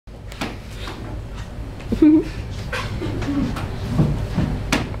Don't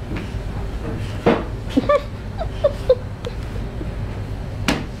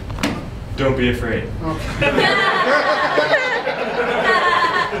be afraid.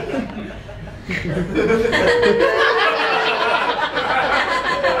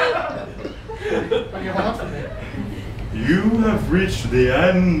 You have reached the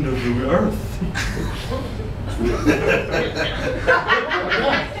end of the earth.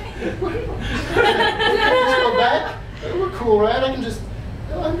 Let's go back. We're cool, right? I can just.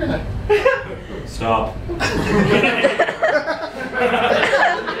 I'm gonna. Stop.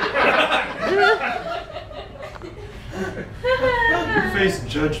 You face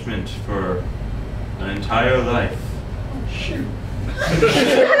judgment for an entire life. Shoot.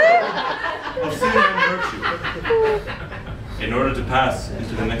 Of sin and virtue. In order to pass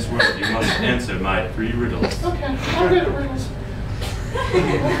into the next world, you must answer my 3 riddles. Okay, I'm good at riddles.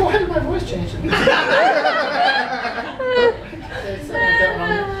 Why did my voice change? It's like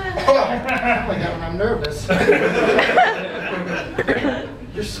that when I'm nervous.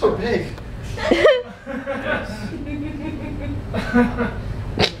 You're so big. Yes.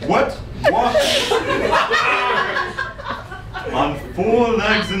 What walks on 4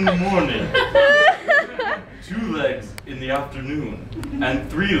 legs in the morning, 2 legs in the afternoon, and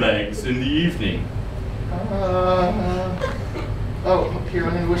 3 legs in the evening? Oh, up here,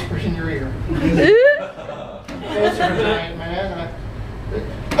 I'm going to whisper in your ear. Those are giant, man.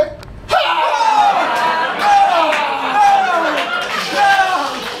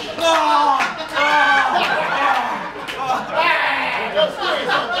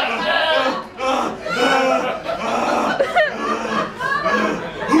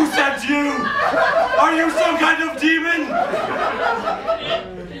 Who sent you? Are you some kind of demon?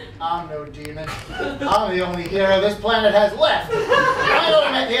 I'm no demon. I'm the only hero this planet has left. I know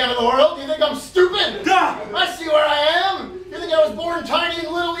I'm at the end of the world. Do you think I'm stupid? I see where I am. You think I was born tiny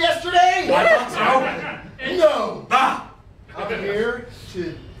and little yesterday? I thought so. No. I'm here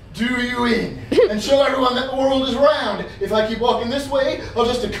to do you in and show everyone that the world is round. If I keep walking this way, I'll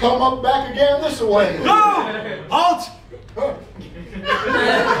just come up back again this way. No! Halt! Huh.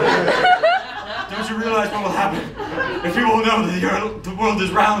 Don't you realize what will happen if people know that the world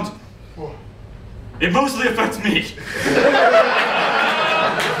is round? It mostly affects me.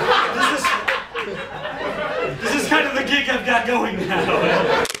 This is kind of the gig I've got going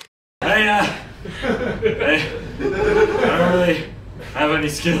now. I don't really have any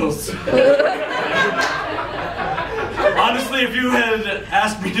skills. Honestly, if you had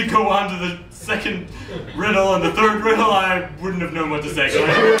asked me to go on to the 2nd riddle and the 3rd riddle, I wouldn't have known what to say.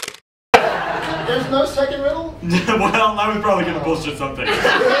 There's no 2nd riddle? Well, I was probably going to bullshit something.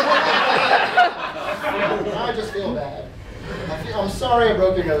 I just feel bad. I'm sorry I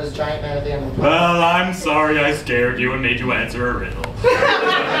broke your nose, giant man, at the end of the play. Well, I'm sorry I scared you and made you answer a riddle.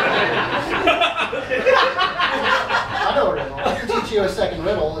 I know a riddle. I can teach you a 2nd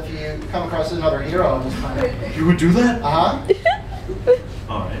riddle if you come across another hero on this planet. You would do that? Uh-huh.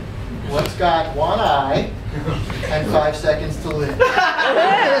 Alright. What's got 1 eye and 5 seconds to live?